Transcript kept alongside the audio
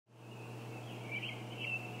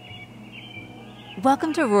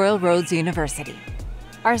Welcome to Royal Roads University.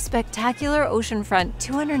 Our spectacular oceanfront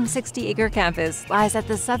 260-acre campus lies at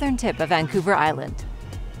the southern tip of Vancouver Island.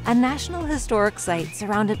 A National Historic Site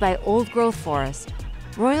surrounded by old-growth forest,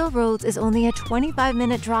 Royal Roads is only a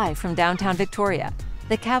 25-minute drive from downtown Victoria,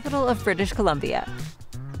 the capital of British Columbia.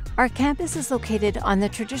 Our campus is located on the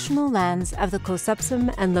traditional lands of the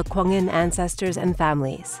Xwsepsum and Lekwungen ancestors and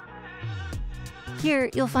families.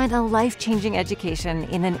 Here, you'll find a life-changing education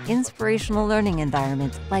in an inspirational learning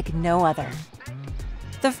environment like no other.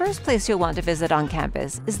 The first place you'll want to visit on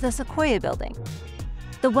campus is the Sequoia Building.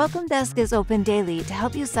 The welcome desk is open daily to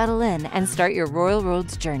help you settle in and start your Royal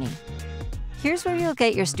Roads journey. Here's where you'll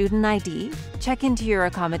get your student ID, check into your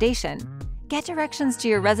accommodation, get directions to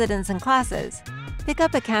your residence and classes, pick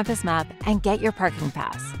up a campus map, and get your parking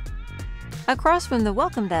pass. Across from the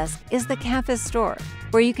welcome desk is the campus store,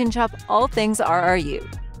 where you can shop all things RRU.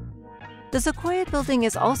 The Sequoia Building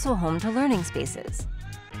is also home to learning spaces.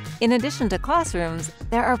 In addition to classrooms,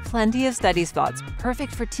 there are plenty of study spots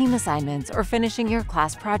perfect for team assignments or finishing your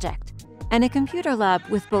class project, and a computer lab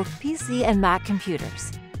with both PC and Mac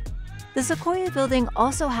computers. The Sequoia Building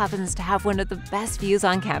also happens to have one of the best views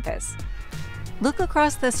on campus. Look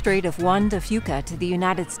across the Strait of Juan de Fuca to the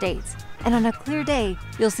United States, and on a clear day,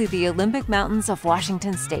 you'll see the Olympic Mountains of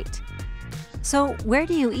Washington State. So where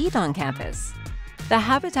do you eat on campus? The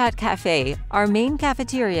Habitat Cafe, our main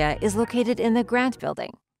cafeteria, is located in the Grant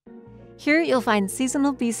Building. Here you'll find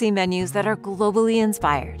seasonal BC menus that are globally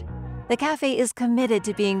inspired. The cafe is committed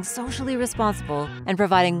to being socially responsible and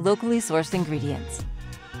providing locally sourced ingredients.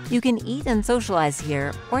 You can eat and socialize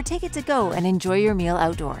here or take it to go and enjoy your meal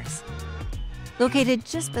outdoors. Located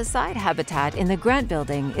just beside Habitat in the Grant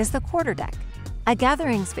Building is the Quarterdeck, a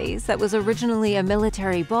gathering space that was originally a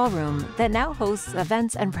military ballroom that now hosts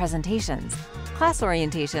events and presentations, class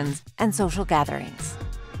orientations, and social gatherings.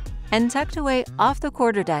 And tucked away off the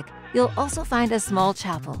Quarterdeck, you'll also find a small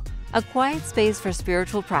chapel, a quiet space for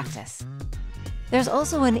spiritual practice. There's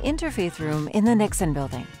also an interfaith room in the Nixon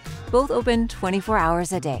Building, both open 24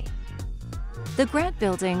 hours a day. The Grant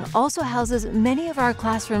Building also houses many of our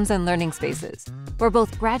classrooms and learning spaces, where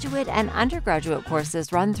both graduate and undergraduate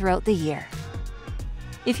courses run throughout the year.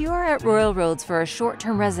 If you are at Royal Roads for a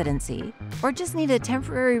short-term residency, or just need a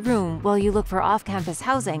temporary room while you look for off-campus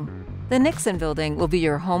housing, the Nixon Building will be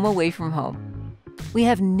your home away from home. We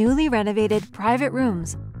have newly renovated private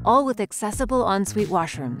rooms, all with accessible ensuite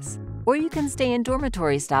washrooms, or you can stay in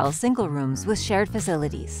dormitory-style single rooms with shared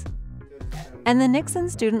facilities. And the Nixon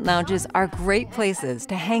student lounges are great places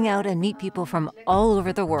to hang out and meet people from all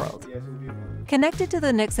over the world. Connected to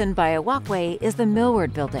the Nixon by a walkway is the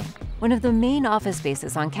Millward Building, one of the main office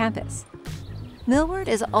spaces on campus. Millward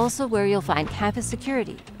is also where you'll find campus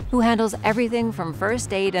security, who handles everything from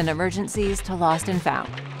first aid and emergencies to lost and found.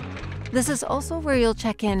 This is also where you'll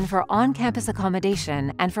check in for on-campus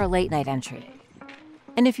accommodation and for late-night entry.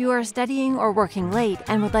 And if you are studying or working late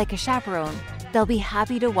and would like a chaperone, they'll be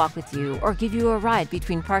happy to walk with you or give you a ride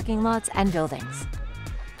between parking lots and buildings.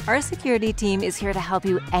 Our security team is here to help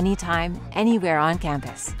you anytime, anywhere on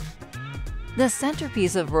campus. The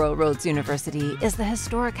centerpiece of Royal Roads University is the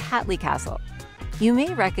historic Hatley Castle. You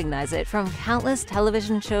may recognize it from countless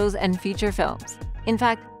television shows and feature films. In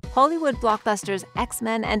fact, Hollywood blockbusters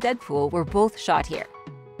X-Men and Deadpool were both shot here.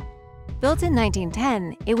 Built in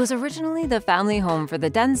 1910, it was originally the family home for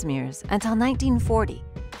the Dunsmuirs until 1940,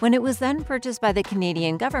 when it was then purchased by the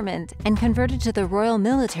Canadian government and converted to the Royal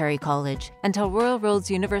Military College until Royal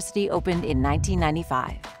Roads University opened in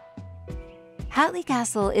 1995. Hatley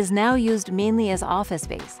Castle is now used mainly as office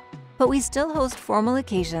space, but we still host formal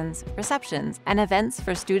occasions, receptions, and events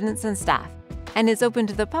for students and staff, and is open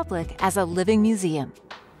to the public as a living museum.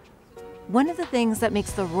 One of the things that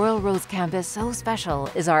makes the Royal Roads campus so special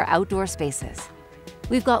is our outdoor spaces.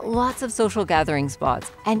 We've got lots of social gathering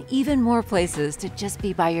spots and even more places to just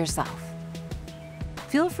be by yourself.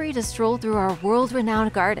 Feel free to stroll through our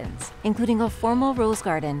world-renowned gardens, including a formal rose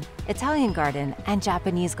garden, Italian garden, and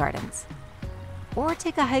Japanese gardens. Or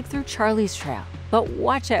take a hike through Charlie's Trail, but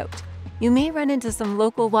watch out. You may run into some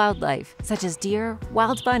local wildlife, such as deer,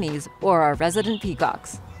 wild bunnies, or our resident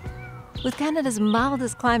peacocks. With Canada's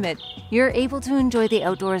mildest climate, you're able to enjoy the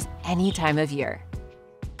outdoors any time of year.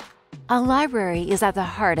 A library is at the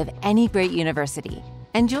heart of any great university,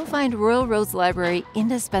 and you'll find Royal Roads Library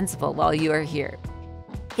indispensable while you are here.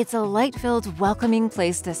 It's a light-filled, welcoming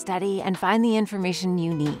place to study and find the information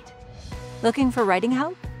you need. Looking for writing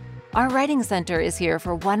help? Our Writing Center is here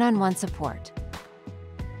for one-on-one support.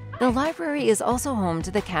 The library is also home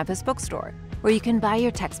to the campus bookstore, where you can buy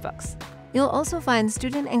your textbooks. You'll also find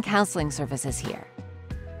student and counseling services here.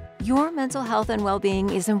 Your mental health and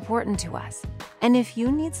well-being is important to us, And if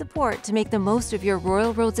you need support to make the most of your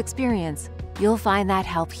Royal Roads experience, you'll find that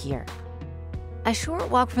help here. A short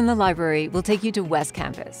walk from the library will take you to West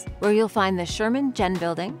Campus, where you'll find the Sherman Jen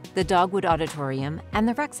Building, the Dogwood Auditorium, and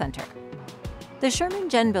the Rec Center. The Sherman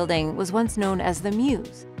Jen Building was once known as the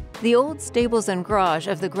Muse, the old stables and garage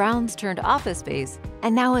of the grounds turned office space,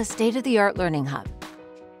 and now a state-of-the-art learning hub.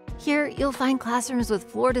 Here, you'll find classrooms with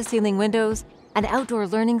floor-to-ceiling windows, an outdoor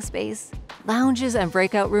learning space, lounges and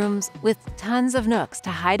breakout rooms with tons of nooks to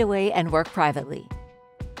hide away and work privately.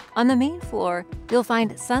 On the main floor, you'll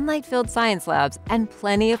find sunlight-filled science labs and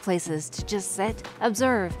plenty of places to just sit,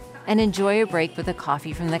 observe, and enjoy a break with a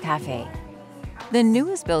coffee from the cafe. The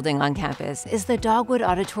newest building on campus is the Dogwood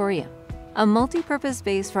Auditorium, a multi-purpose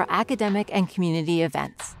space for academic and community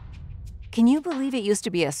events. Can you believe it used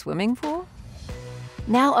to be a swimming pool?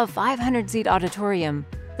 Now a 500-seat auditorium,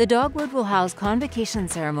 the Dogwood will house convocation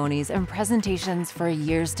ceremonies and presentations for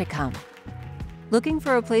years to come. Looking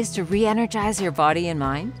for a place to re-energize your body and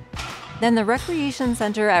mind? Then the Recreation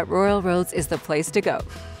Center at Royal Roads is the place to go.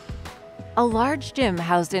 A large gym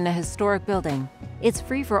housed in a historic building, it's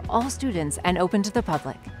free for all students and open to the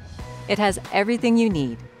public. It has everything you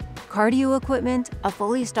need: cardio equipment, a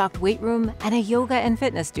fully stocked weight room, and a yoga and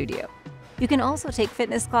fitness studio. You can also take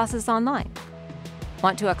fitness classes online.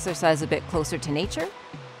 Want to exercise a bit closer to nature?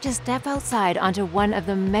 Just step outside onto one of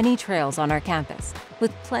the many trails on our campus,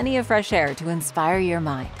 with plenty of fresh air to inspire your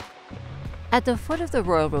mind. At the foot of the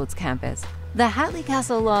Royal Roads campus, the Hatley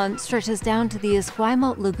Castle lawn stretches down to the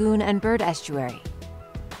Esquimalt lagoon and bird estuary.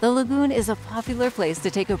 The lagoon is a popular place to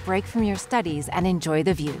take a break from your studies and enjoy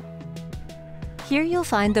the view. Here you'll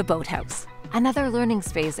find the Boathouse, another learning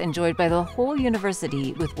space enjoyed by the whole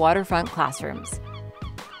university with waterfront classrooms.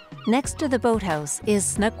 Next to the Boathouse is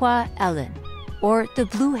Sneq'wa, or the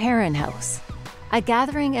Blue Heron House, a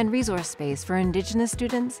gathering and resource space for Indigenous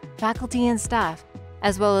students, faculty, and staff,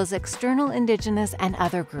 as well as external Indigenous and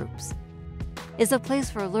other groups. It's a place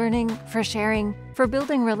for learning, for sharing, for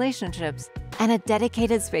building relationships, and a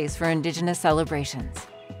dedicated space for Indigenous celebrations.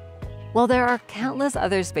 While there are countless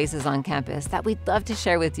other spaces on campus that we'd love to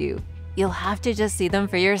share with you, you'll have to just see them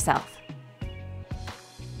for yourself.